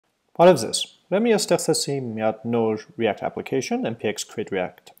Բարև ձեզ։ Ուրեմն ես ստեղծեցի մի հատ նոր React application, npx create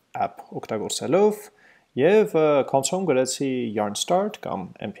React app օգտագործելով եւ console-ում գրեցի yarn start կամ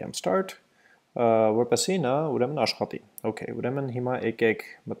npm start, որպեսզի նա ուրեմն աշխատի։ Okay, ուրեմն հիմա եկեք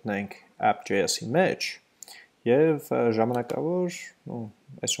մտնենք app.js-ի մեջ եւ ժամանակավոր,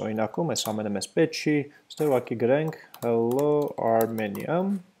 այս օրինակում այս ամենը մեզ պետք չի, այստեղ ուղղակի գրենք hello Armenia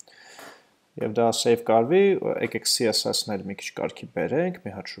Եվ դա save կարվի, եկեք CSS-ներ մի քիչ կարգի բերենք,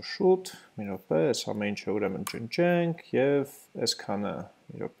 մի հատ շուշուտ, մի րոպե, այս ամեն ինչը ուրեմն ջնջենք եւ այսքանը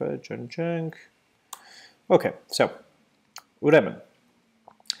մի րոպե ջնջենք։ Okay, so ուրեմն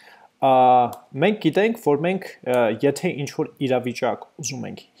մենք գիտենք, որ մենք եթե ինչ-որ իրավիճակ ուզում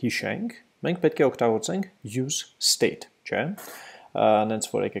ենք հիշենք, մենք պետք է օգտագործենք use state, չէ՞։ Հենց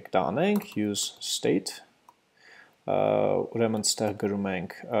որ եկեք դա անենք, use state ուրեմն ստեղ գրում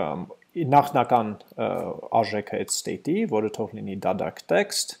ենք նախնական արժեքը այդ state-ի, որը թող լինի դադարք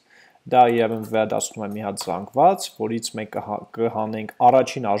text, դա իրավն վերադասնում է մի հատ զանգված, որից մենք կհանենք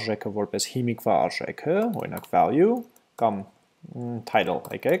առաջին արժեքը որպես հիմիկվա արժեքը, օրինակ value կամ title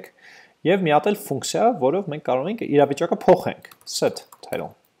եկեք, եւ մի հատ էլ ֆունկցիա, որով մենք կարող ենք իրավիճակը փոխենք, set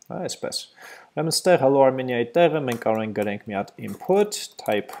title, այսպես։ Ուրեմն ստեղ hello Armenia-ի տեղը մենք կարող ենք գրենք մի հատ input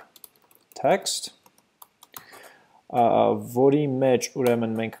type text որի մեջ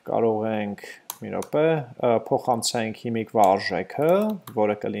ուրեմն մենք կարող ենք մի րոպե փոխանցենք հիմիկվա արժեքը,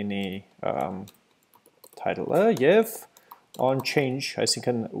 որը կլինի title-ը եւ on change,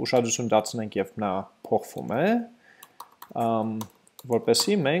 այսինքն ուշադրություն դարձնենք եւ նա փոխվում է,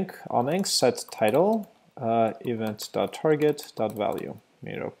 որպեսզի մենք անենք set title event.target.value։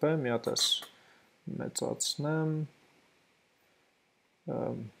 Մի րոպե, մի հատ էս մեծացնեմ։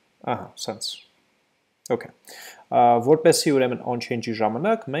 Ահա, sense Okay. Որպեսզի ուրեմն on change-ի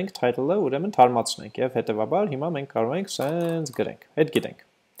ժամանակ մենք title-ը ուրեմն թարմացնենք եւ հետեւաբար հիմա մենք կարող ենք sense գրենք, այդ գիտենք։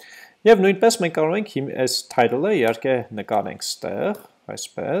 Եվ նույնպես մենք կարող ենք այս title-ը իհարկե նկարենք ստեղ,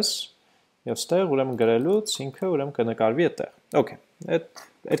 այսպես, եւ ստեղ ուրեմն գրելուց ինքը ուրեմն կնկարվի այդտեղ։ Okay,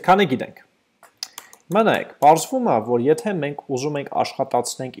 այդքանը գիտենք։ Հիմա նայեք, բարձվում է, որ եթե մենք ուզում ենք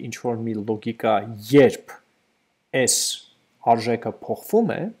աշխատացնենք ինչ-որ մի լոգիկա, երբ այս արժեքը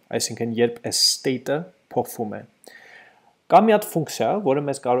փոխվում է, այսինքն երբ այս state-ը փոխվում է։ Կա մի հատ ֆունկցիա,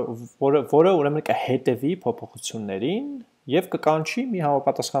 որը ուրեմն կհետևի փոփոխություններին եւ կկանչի մի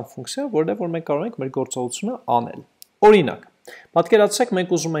համապատասխան ֆունկցիա, որտեղ որ մենք կարող ենք մեր գործողությունը անել։ Օրինակ, պատկերացրեք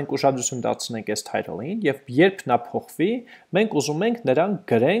մենք ուզում ենք ուշադրություն դարձնենք այս title-ին եւ երբ նա փոխվի, մենք ուզում ենք նրան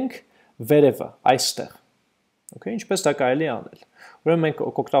գրենք վերևը, այստեղ։ Okay, ինչպես դա կարելի է անել։ Ուրեմն մենք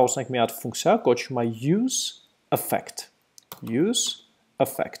օգտագործենք մի հատ ֆունկցիա, կոչվում է useEffect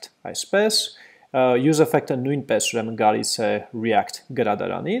useEffect, այսպես, useEffect-ը նույնպես ուրեմն գալիս է React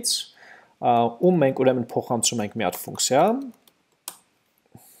գրադարանից, ում մենք ուրեմն փոխանցում ենք մի հատ ֆունկցիա,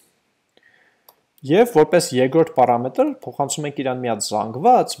 եւ որպես երկրորդ պարամետր փոխանցում ենք իրան մի հատ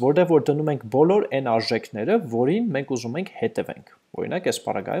զանգված, որտեղ որ դնում ենք բոլոր n արժեքները, որին մենք ուզում ենք հետևենք։ Օրինակ, այս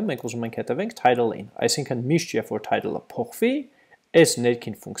բaragայում մենք ուզում ենք հետևենք title-ին, այսինքն միշտ երբ որ title-ը փոխվի, այս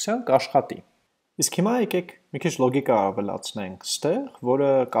ներքին ֆունկցիան կաշխատի։ Իսկ հիմա եկեք մի քիչ լոգիկա ավելացնենք ստեղ, որը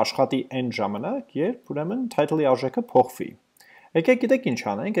կաշխատի n ժամանակ, երբ ուրեմն title-ի արժեքը փոխվի։ Եկեք գիտեք ինչ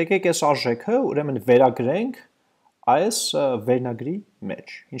անենք, եկեք այս արժեքը ուրեմն վերագրենք այս վերնագրի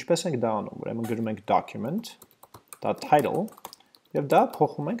մեջ։ Ինչպես ենք դա անում, ուրեմն գրում ենք document.title եւ դա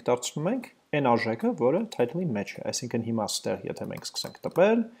փոխում ենք, դարձնում ենք n արժեքը, որը title-ի մեջ է։ Այսինքն հիմա ստեղ, եթե մենք սկսենք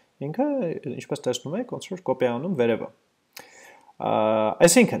տպել, ինքը ինչպես տեսնում եք, ոնց որ կոպի անում վերևը։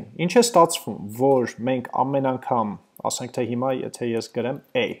 Այսինքն, ինչ է ստացվում, որ մենք ամեն անգամ, ասենք թե հիմա, եթե ես գրեմ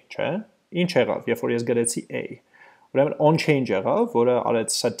a, չէ, ինչ եղավ, երբ որ ես գրեցի a, ուրեմն on change եղավ, որը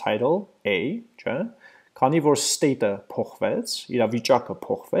արեց set title a, չէ, քանի որ state-ը փոխվեց, իրավիճակը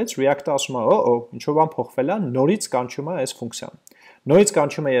փոխվեց, React-ը ասում է, ինչ-որ բան փոխվել է, նորից կանչում է այս ֆունկցիան։ Նորից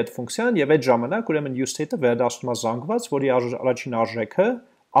կանչում է այդ ֆունկցիան եւ այդ ժամանակ ուրեմն use state-ը վերադասնում է զանգված, որի առաջին արժեքը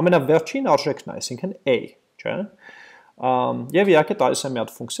ամենավերջին արժեքն է, այսինքն a, չէ։ Եվ իհարկե տալիս է մի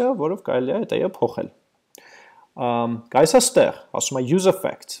հատ ֆունկցիա, որով կարելի է դա փոխել։ Գայս այստեղ, ասում է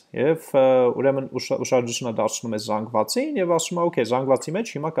useEffect, եւ ուրեմն ուշադրությունը դարձնում է զանգվածին եւ ասում է, okay, զանգվածի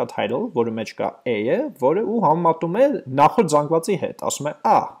մեջ հիմա կա title, որը մեջ կա a-ը, որը ու համեմատում է նախորդ զանգվածի հետ, ասում է,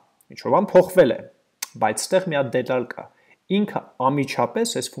 ինչ-որ բան փոխվել է, բայց այստեղ մի հատ դետալ կա։ Ինքը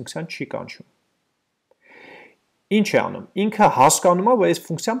անմիջապես այս ֆունկցիան չի կանչում։ Ինչ է անում, ինքը հասկանում է, որ այս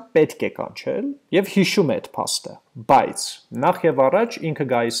ֆունկցիան պետք է կանչել եւ հիշում է այդ փաստը, բայց նախ եւ առաջ ինքը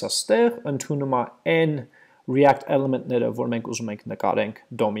գալիս է ստեղ, ընդունում է n React element-ները, որ մենք ուզում ենք նկարենք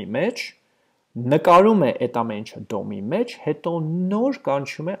DOM-ի մեջ, նկարում է այդ ամեն ինչը DOM-ի մեջ, հետո նոր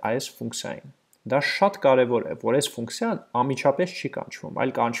կանչում է այս ֆունկցիային։ դա շատ կարևոր է, որ այս ֆունկցիան անմիջապես չի կանչվում,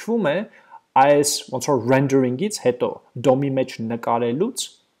 այլ կանչվում է այս ոնց որ rendering-ից հետո, DOM-ի մեջ նկարելուց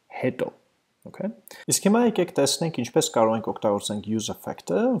հետո, okay? Իսկ հիմա եկեք տեսնենք ինչպես կարող ենք օգտագործենք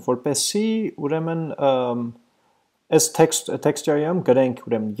useEffect-ը, որպեսզի ուրեմն այս texture-ում գրենք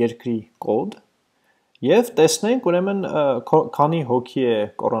ուրեմն երկրի կոդ եւ տեսնենք ուրեմն քանի հոգի է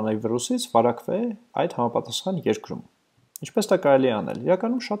կորոնավիրուսից վարակվել այդ համապատասխան երկրում։ Ինչպես դա կարելի է անել։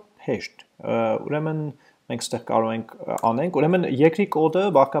 Իրականում շատ հեշտ։ Ուրեմն մենք այստեղ կարող ենք անենք, ուրեմն երկրի կոդը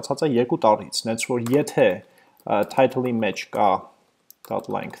բաղկացած է երկու տառից, նենց որ եթե title-ի մեջ կա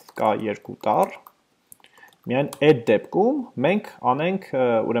 .length կա երկու տառ, միայն այդ դեպքում մենք անենք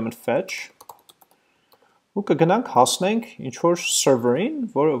ուրեմն fetch ու կգնանք հասնենք ինչ-որ server-ին,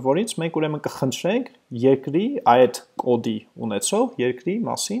 որից մենք ուրեմն կխնդրենք երկրի այդ կոդի ունեցող երկրի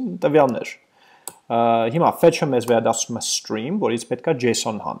մասին տվյալներ։ Հիմա fetch-ը մեզ վերադասում է stream, որից պետք է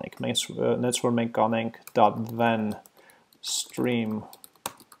JSON հանենք։ Նենց որ մենք կանենք .then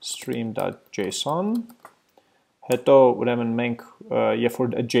stream.json, հետո ուրեմն մենք երբ որ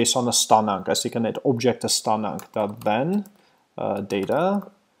JSON-ը ստանանք, այսինքն այդ object-ը ստանանք .then data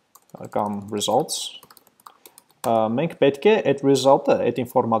կամ results, մենք պետք է այդ result-ը, այդ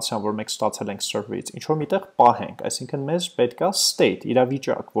ինֆորմացիան, որ մենք ստացել ենք server-ից, ինչ-որ միտեղ պահենք, այսինքն մեզ պետք է state,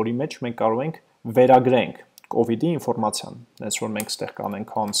 իրավիճակ, որի մեջ մենք կարող ենք վերագրենք COVID-ի ինֆորմացիան, նենց որ մենք ստեղ կանենք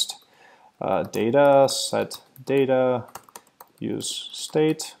const data, set data, use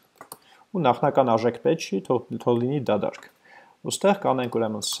state, ու նախնական արժեք պետք չի, թող լինի դադարք։ Ու ստեղ կանենք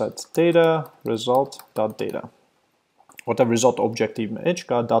ուրեմն set data, result.data, որտեղ result object-ի մեջ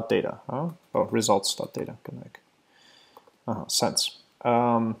կա .data, results.data կնենք, sense,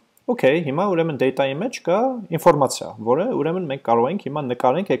 Okay, հիմա ուրեմն data-ի մեջ կա ինֆորմացիա, որը ուրեմն մենք կարող ենք հիմա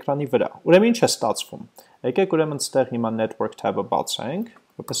նկարենք էկրանի վրա։ Ուրեմն ինչ է ստացվում։ Եկեք ուրեմն ստեղ հիմա network tab-ը բացենք,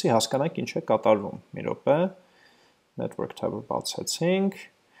 որպեսզի հասկանանք ինչ է կատարվում։ Մի րոպե։ Network tab-ը բացեցինք։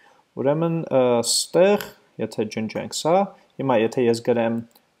 Ուրեմն ստեղ, եթե ջնջենք սա, հիմա եթե ես գրեմ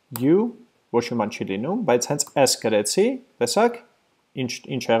u, ոչ մի բան չի լինում, բայց հենց s գրեցի, տեսակ,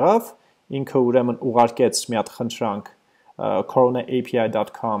 ինչ եղավ, ինքը ուրեմն ուղարկեց մի հատ խնդրանք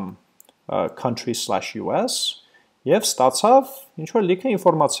coronaapi.com country/us եւ ստացավ ինչ որ լիքը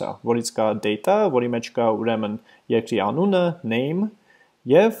ինֆորմացիա, որից կա data, որի մեջ կա ուրեմն երկրի անունը, name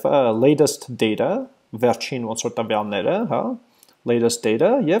եւ latest data, վերջին ոնց որ տվյալները, հա, latest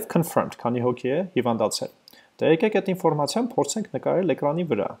data եւ confirmed, քանի հոգի է հիվանդացել։ Դե եկեք այդ ինֆորմացիան փորձենք նկարել էկրանի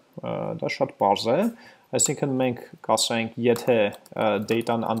վրա։ Դա շատ պարզ է, այսինքն մենք կասենք, եթե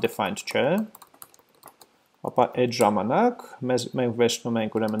data-ն undefined չէ, ապա այդ ժամանակ մենք վերցնում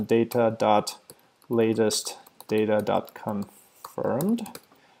ենք ուրեմն data.latest data.confirmed,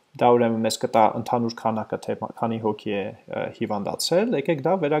 դա ուրեմն մեզ կտա ընդհանուր քանակը, թե քանի հոգի է հիվանդացել, եկեք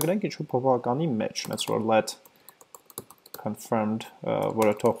դա վերագրենք ինչ-որ փոփոխականի մեջ, նենց որ let confirmed,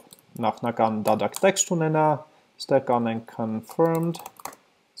 որը թող նախնական դադարք տեքստ ունենա, ստեղ կանենք confirmed,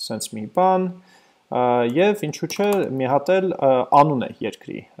 սենց մի բան, եւ ինչու՞ չէ մի հատ էլ անուն է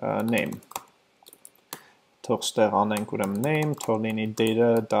երկրի, name, թող ստեղ անենք ուրեմն name, թող լինի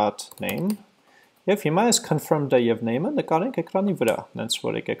data.name, եւ հիմա այս confirmed-ը եւ name-ը նկարենք էկրանի վրա, նենց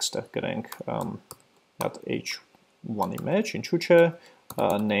որ եկեք ստեղ գրենք հատ h1-ի մեջ, ինչու՞ չէ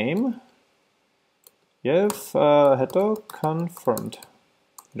name եւ հետո confirmed,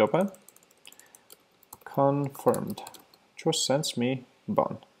 րոպե, confirmed, ինչ-որ sense մի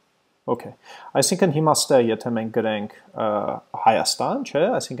բան, okay, այսինքն հիմա ստեղ եթե մենք գրենք Հայաստան, չէ,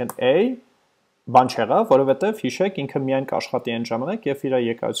 այսինքն a բան չեղավ, որովհետև հիշեք ինքը միայն կաշխատի այն ժամանակ, երբ իր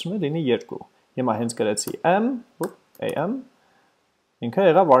եկայությունը լինի 2։ Հիմա հենց գրեցի am, ինքը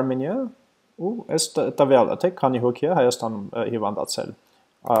եղավ Armenia ու այս տվյալը, թե քանի հոգի է Հայաստանում հիվանդացել։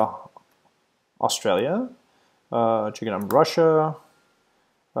 Australia, չգիտեմ, Russia,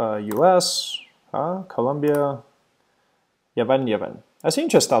 US, Colombia, եւ այլն։ Այս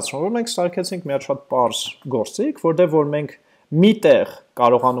ինչ է ստացվում, որ մենք ստարկեցինք մի հատ շատ պարզ գործիք, որտեղ որ մենք միտեղ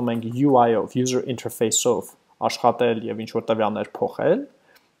կարողանում ենք UI-ով, user interface-ով աշխատել եւ ինչ-որ տվյալներ փոխել,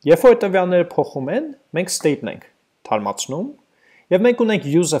 երբ որ տվյալները փոխում են, մենք state-ն ենք թարմացնում, եւ մենք ունենք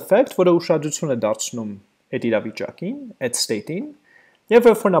useEffect, որը ուշադրություն է դարձնում այդ իրավիճակին, այդ state-ին, եւ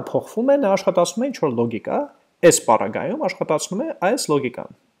երբ որ նա փոխվում է, նա աշխատացնում է ինչ-որ լոգիկա, այս բառագայում աշխատացնում է այս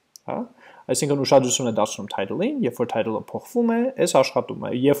լոգիկան, հա? Այսինքն ուշադրություն է դարձնում title-ին, երբ որ title-ը փոխվում է, այս աշխատում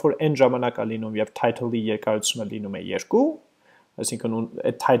է, երբ որ այն ժամանակա լինում, երբ title-ի երկարությունը լինում է 2, այսինքն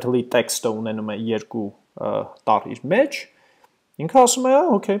այդ title-ի տեքստը ունենում է 2 տառ իր մեջ, ինքը ասում է,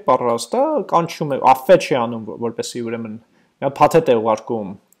 okay, պատրաստ է, կանչում է, fetch է անում, որպեսզի ուրեմն մի փաթեթ է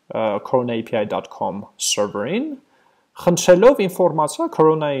ուղարկում coronaapi.com server-ին, խնդրելով ինֆորմացիա,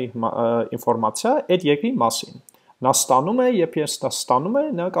 կորոնայի ինֆորմացիա այդ երկրի մասին։ Նա ստանում է, երբ ես դա ստանում է,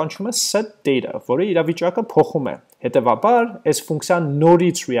 նա կանչում է set data, որը իրավիճակը փոխում է։ Հետևաբար, այս ֆունկցիան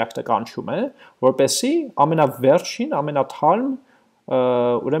նորից React-ը կանչում է, որպեսզի ամենավերջին, ամենաթարմ,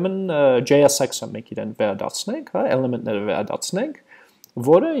 ուրեմն JSX-ը մենք իրեն վերադարձնենք, հա, էլեմենտները վերադարձնենք,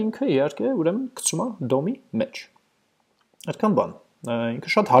 որը ինքը իհարկե ուրեմն գցում է DOM-ի մեջ։ Այդքան բան,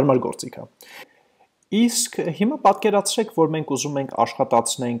 ինքը շատ հարմար գործիք է։ Իսկ հիմա պատկերացրեք, որ մենք ուզում ենք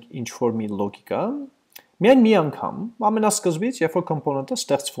աշխատացնենք ինչ-որ մի լոգիկա, միայն մի անգամ, ամենասկզբից, երբ որ կոմպոնենտը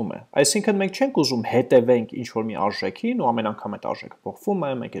ստեղծվում է։ Այսինքն մենք չենք ուզում հետևենք ինչ-որ մի արժեքին ու ամեն անգամ այդ արժեքը փոխվում է,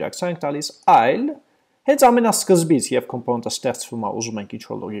 մենք ռեակցիա ենք տալիս, այլ հենց ամենասկզբից, երբ կոմպոնենտը ստեղծվում է, ուզում ենք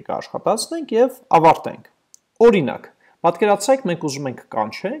ինչ-որ լոգիկա աշխատացնենք եւ ավարտենք։ Օրինակ, պատկերացրեք մենք ուզում ենք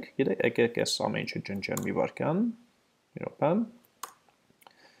կանչենք, եկեք այս ամեն ինչը ջնջեմ մի վարքյան, մի րոպե։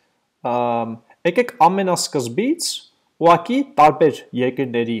 Եկեք ամենասկզբից ուղղակի տարբեր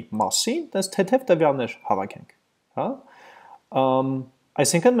երկրների մասին տես թեթև տվյալներ հավաքենք, հա?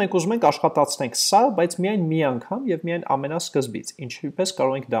 Այսինքն մենք ուզում ենք աշխատացնենք սա, բայց միայն մի անգամ եւ միայն ամենասկզբից, ինչպես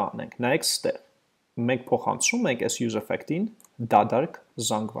կարող ենք դա անենք։ Նայեք ստեղ։ Մենք փոխանցում ենք այս useEffect-ին դադարք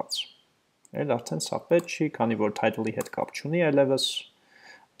զանգված։ Էլ արդեն սա պետք չի, քանի որ title-ի հետ կապ չունի այլևս։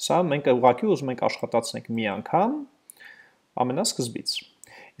 Սա մենք ուղղակի ուզում ենք աշխատացնենք մի անգամ ամենասկզբից։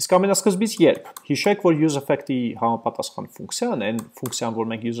 Իսկ ամենասկզբից երբ, հիշեք, որ useEffect-ի համապատասխան ֆունկցիան, այն ֆունկցիան, որ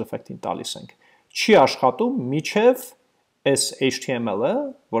մենք useEffect-ին տալիս ենք, չի աշխատում մինչև այս HTML-ը,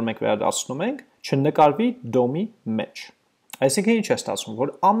 որ մենք վերադարձնում ենք, չնկարվի DOM-ի մեջ։ Այսինքն ինչ է ստացվում,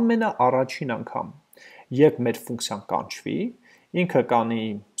 որ ամենաառաջին անգամ, երբ մեր ֆունկցիան կանչվի, ինքը կանի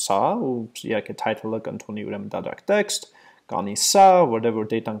սա, ու իհարկե title-ը կընդունի ուրեմն դատարկ text, կանի սա, որտեղ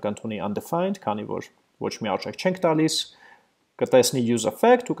data-ն կընդունի undefined, քանի որ ոչ մի արժեք չենք տալիս, կտեսնի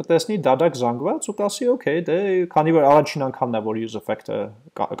useEffect ու կտեսնի դադարք զանգված ու կասի okay, դե քանի որ առաջին անգամն է որ useEffect-ը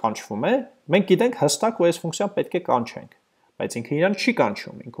կանչվում է, մենք գիտենք հստակ որ այս ֆունկցիան պետք է կանչենք, բայց ինքը իրան չի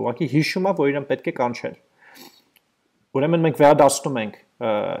կանչում, ինքը ուղղակի հիշում է որ իրան պետք է կանչել։ Ուրեմն մենք վերադարձնում ենք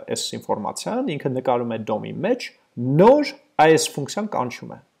այս ինֆորմացիան, ինքը նկարում է DOM-ի մեջ, նոր այս ֆունկցիան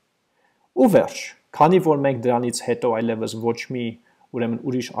կանչում է։ Ու վերջ, քանի որ մենք դրանից հետո այլևս ոչ մի ուրեմն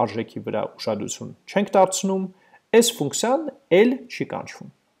ուրիշ արժեքի վրա ուշադրություն չենք դարձնում, այս ֆունկցիան էլ չի կանչվում,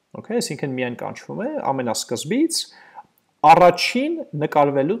 okay? Այսինքն միայն կանչվում է ամենասկզբից առաջին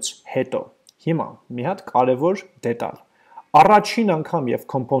նկարվելուց հետո։ Հիմա մի հատ կարևոր դետալ։ Առաջին անգամ եւ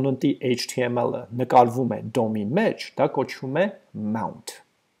component-ի HTML-ը նկարվում է DOM-ի մեջ, դա կոչվում է mount։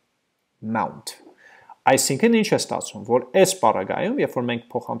 Mount։ Այսինքն ինչ է ստացվում, որ այս բառագայում, երբ որ մենք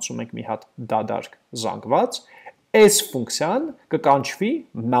փոխանցում ենք մի հատ դադարք զանգված, այս ֆունկցիան կկանչվի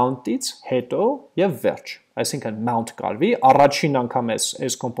mount-ից հետո եւ վերջ։ Այսինքն mount կարվի, առաջին անգամ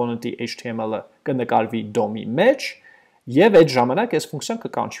այս component-ի HTML-ը կնկարվի DOM-ի մեջ եւ այդ ժամանակ այս ֆունկցիան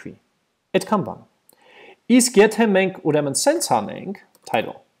կկանչվի։ Այդքան բան։ Իսկ եթե մենք ուրեմն sense անենք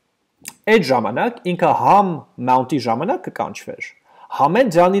title, այդ ժամանակ ինքը համ mount-ի ժամանակ կկանչվեր, համ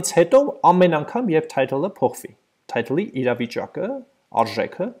էլ դրանից հետո ամեն անգամ երբ title-ը փոխվի, title-ի իրավիճակը,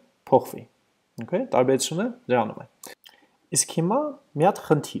 արժեքը փոխվի։ Okay, տարբերությունը դրանում է։ Իսկ հիմա մի հատ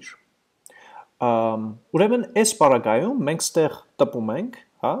խնդիր։ Ուրեմն այս բառագայում մենք ստեղ տպում ենք,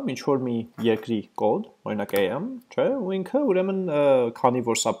 հա, ինչ որ մի երկրի կոդ, օրինակ am, չէ, ու ինքը ուրեմն քանի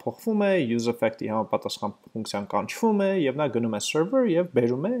որ սա փոխվում է, useEffect-ի համապատասխան ֆունկցիան կանչվում է եւ նա գնում է server եւ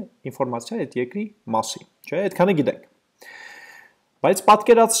բերում է ինֆորմացիա այդ երկրի մասին, չէ, այդքանը գիտենք։ Բայց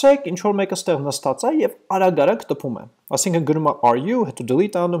պատկերացրեք, ինչ որ մեկը ստեղ նստած է եւ արագ-արագ տպում է։ Այսինքն գրում է ru, հետո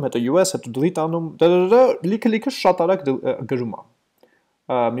delete անում, հետո us, հետո delete անում, լիքը շատ արագ գրում է։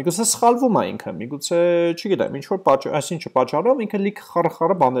 Միգուցե սխալվում է ինքը, միգուցե, չգիտեմ, ինչ որ այսինչը պատճառով ինքը լիքը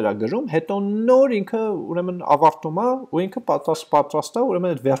խառը բաներ է գրում, հետո նոր ինքը ուրեմն ավարտում է ու ինքը պատրաստ է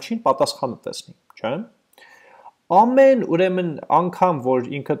ուրեմն այդ վերջին պատասխանը տեսնի, չէ՞։ Ամեն ուրեմն անգամ, որ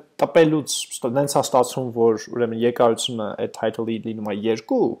ինքը տպելուց նենց է ստացվում, որ ուրեմն երկարությունը այդ title-ի լինում է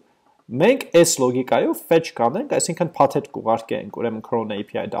 2, մենք այս լոգիկայով fetch կանենք, այսինքն path-հետ կուղարկենք ուրեմն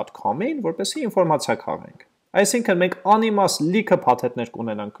cronaapi.com-ին, որպեսզի ինֆորմացիա քաղենք։ Այսինքն մենք անիմաստ լիքը path-ներ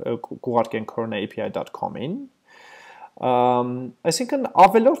կունենանք կուղարկենք cronaapi.com-ին։ Այսինքն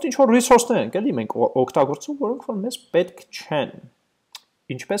ավելորդ ինչ որ resource-ներ են, էլի մենք օգտագործում, որոնք որ մեզ պետք չեն։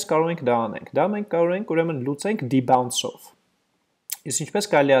 Ինչպես կարող ենք դա անենք։ Դա մենք կարող ենք ուրեմն լուծենք debounce-ով։ Իսկ ինչպես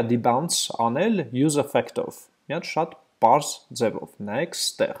կարելի է debounce անել useEffect-ով։ Մի հատ շատ պարզ ձևով։ Նայեք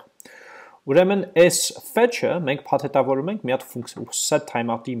ստեղ։ Ուրեմն այս fetch-ը մենք փաթեթավորում ենք մի հատ ֆունկցիա set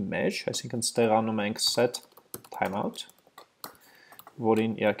timeout-ի մեջ, այսինքն ստեղ անում ենք set timeout,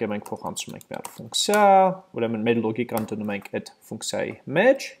 որին իհարկե մենք փոխանցում ենք մի հատ ֆունկցիա, ուրեմն մեր լոգիկան դնում ենք այդ ֆունկցիայի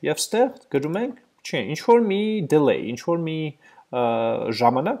մեջ եւ ստեղ գրում ենք Չէ, ինչ որ մի delay, ինչ որ մի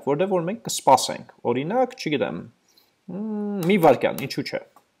ժամանակ, որտեղ որ մենք կսպասենք։ Օրինակ, չգիտեմ, մի վայրկյան, ինչու՞ չէ։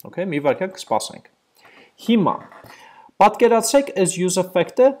 Okay, մի վայրկյան կսպասենք։ Հիմա պատկերացրեք, այս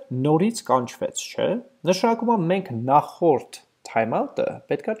useEffect-ը նորից կանչվեց, չէ՞։ Նշանակում է մենք նախորդ timeout-ը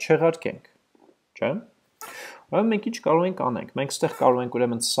պետքա չեղարկենք, չէ՞։ Ուրեմն մենք ինչ կարող ենք անենք։ Մենք ստեղ կարող ենք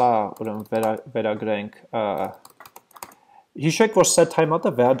ուրեմն սա վերագրենք Հիշեք, որ set timeout-ը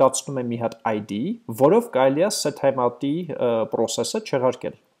վերադարձնում է մի հատ ID, որով կարելի է set timeout-ի process-ը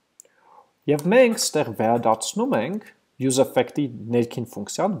չեղարկել։ Եւ մենք ստեղ վերադարձնում ենք useEffect-ի ներքին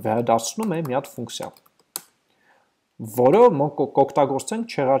ֆունկցիան, վերադարձնում է մի հատ ֆունկցիա, որը մենք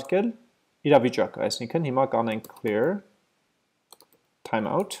կօգտագործենք չեղարկել իրավիճակը, այսինքն հիմա կանենք clear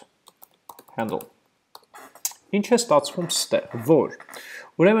timeout handle։ Ինչ է ստացվում ստեղ, որ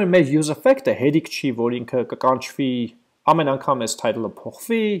ուրեմն մեր useEffect-ը հերիք չի, որ ինքը կկանչվի ամեն անգամ այս title-ը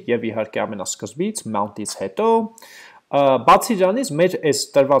փոխվի եւ իհարկե ամենասկզբից mount-ից հետո բացի դրանից մեր այս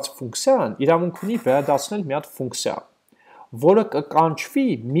տրված ֆունկցիան իրավունք ունի վերադարձնել մի հատ ֆունկցիա, որը կկանչվի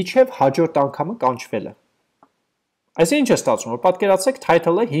միջև հաջորդ անգամը կանչվելը։ Այսինքն ինչ է ստացվում, որ պատկերացրեք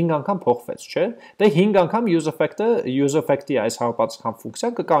title-ը 5 անգամ փոխվեց, չէ՞։ Դե 5 անգամ useEffect-ի այս համապատասխան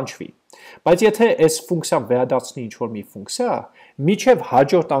ֆունկցիան կկանչվի։ Բայց եթե այս ֆունկցիան վերադարձնի ինչ-որ մի ֆունկցիա, միջև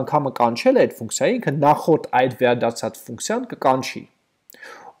հաջորդ անգամը կանչել է այդ ֆունկցիայի, ինքը նախորդ այդ վերադարձած ֆունկցիան կկանչի։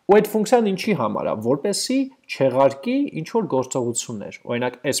 Ու այդ ֆունկցիան ինչի համար է, որպեսզի չեղարկի ինչ-որ գործողություններ։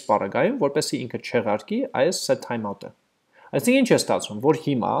 Օրինակ, այս բառագայում, որպեսզի ինքը չեղարկի այս set timeout-ը։ Այսինքն ինչ է ստացվում, որ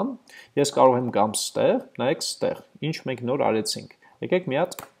հիմա ես կարող եմ գամ ստեղ, նայեք ստեղ, ինչ մենք նոր արեցինք։ Եկեք մի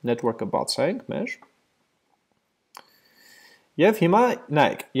հատ network-ը բացենք մեր։ Եվ հիմա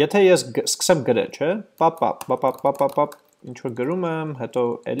նայեք, եթե ես սկսեմ գրել, չէ՞, պապ, ինչ որ գրում եմ, հետո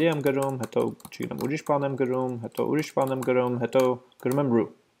էլի եմ գրում, հետո չգիտեմ, ուրիշ բան եմ գրում, հետո ուրիշ բան եմ գրում, հետո գրում եմ ru։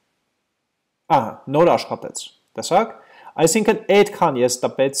 Ահա, նոր աշխատեց։ Տեսակ։ Այսինքն այդքան ես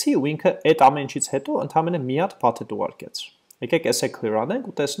տպեցի ու ինքը այդ ամեն ինչից հետո ընդհանրապես մի հատ path ուղարկեց։ Եկեք էսե clear անենք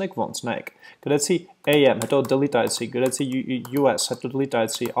ու տեսնենք ոնց, նայեք։ Գրեցի AM, հետո delete արեցի, գրեցի US, հետո delete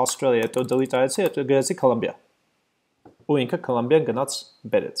արեցի Australia, հետո delete արեցի, հետո գրեցի Colombia։ Ու ինքը Colombia-ն գնաց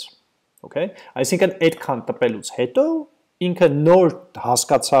բերեց։ Okay։ Այսինքն այդքան տպելուց հետո ինքը նոր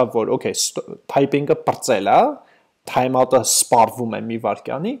հասկացավ, որ okay, typing-ը բրծել է, timeout-ը սպառվում է մի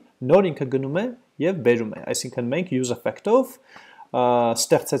վայրկյանի, նոր ինքը գնում է եւ բերում է։ Այսինքն մենք useEffect-ով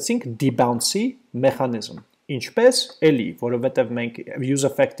ստեղծեցինք debounce-ի մեխանիզմ։ Ինչպես էլի, որովհետև մենք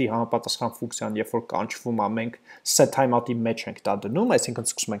useEffect-ի համապատասխան ֆունկցիան, երբ որ կանչվում է, մենք set timeout-ի մեջ ենք դա դնում, այսինքն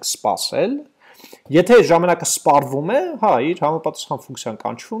սկսում ենք սպասել։ Եթե ժամանակը սպառվում է, հա, իր համապատասխան ֆունկցիան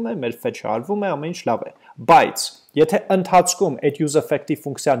կանչվում է, մեր fetch-ը արվում է, ամեն ինչ լավ է։ Բայց եթե ընթացքում այդ useEffect-ի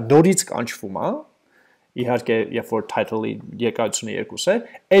ֆունկցիան նորից կանչվում է, իհարկե, երբ որ title-ի երկարությունը 2 է,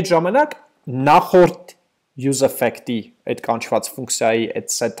 այդ ժամանակ նախորդ useEffect-ի այդ կանչված ֆունկցիայի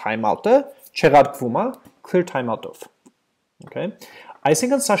այդ set timeout-ը չեղարկվում է clear timeout-ով։ Okay։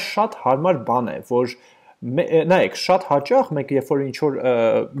 Այսինքն սա շատ հարմար բան է, որ նայեք, շատ հաճախ մենք երբ որ ինչ-որ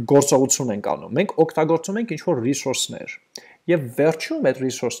գործողություն ենք անում, մենք օգտագործում ենք ինչ-որ resource-ներ, եւ վերջում այդ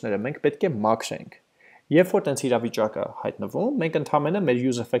resource-ները մենք պետք է մաքրենք։ Երբ որ տենց իրավիճակը հայտնվում, մենք ընդհանրապես մեր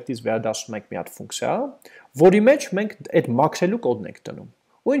useEffect-ից վերադասում ենք մի հատ ֆունկցիա, որի մեջ մենք այդ մաքրելու կոդն ենք դնում։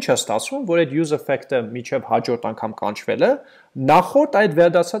 Ու ինչ է ստացվում, որ այդ useEffect-ը միջև հաջորդ անգամ կանչվելը, նախորդ այդ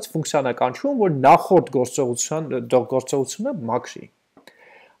վերադասած ֆունկցիան է կանչվում, որ նախորդ գործողությունը մաքրի։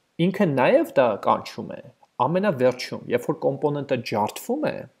 Ինքը նաև դա կանչում է ամենավերջում, երբ որ կոմպոնենտը ջարդվում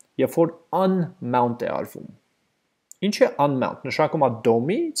է, երբ որ unmount է արվում։ Ինչ է unmount, նշանակում է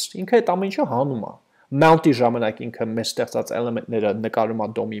DOM-ից, ինքը այդ ամեն ինչը հանում է։ Mount-ի ժամանակ ինքը մեր ստեղծած էլեմենտները նկարում է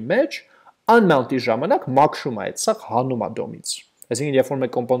DOM-ի մեջ, unmount-ի ժամանակ մաքրում է այդ սա հանում է DOM-ից։ Այսինքն երբ որ մեր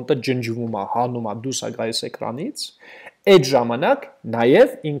կոմպոնենտը ջնջվում է, հանում է, դուրս է գալիս էկրանից, այդ ժամանակ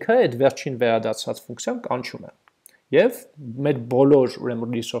նաև ինքը այդ վերջին վերադարձած ֆունկցիան կանչում է։ Եվ մեր բոլոր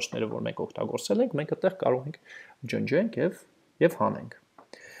ուրեմն resource-ները, որ մենք օգտագործել ենք, մենք այդտեղ կարող ենք ջնջենք եւ հանենք։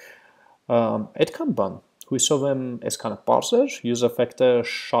 Այդքան բան։ Հույսով եմ այսքանը պարզ էր, useEffect-ը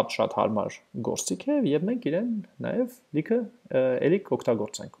շատ հարմար գործիք է եւ մենք իրեն նաև լիքը էլի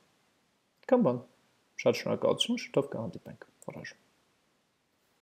կօգտագործենք։ Այդքան բան։ Շատ շնորհակալություն, շուտով կհանդիպենք։ Առաջ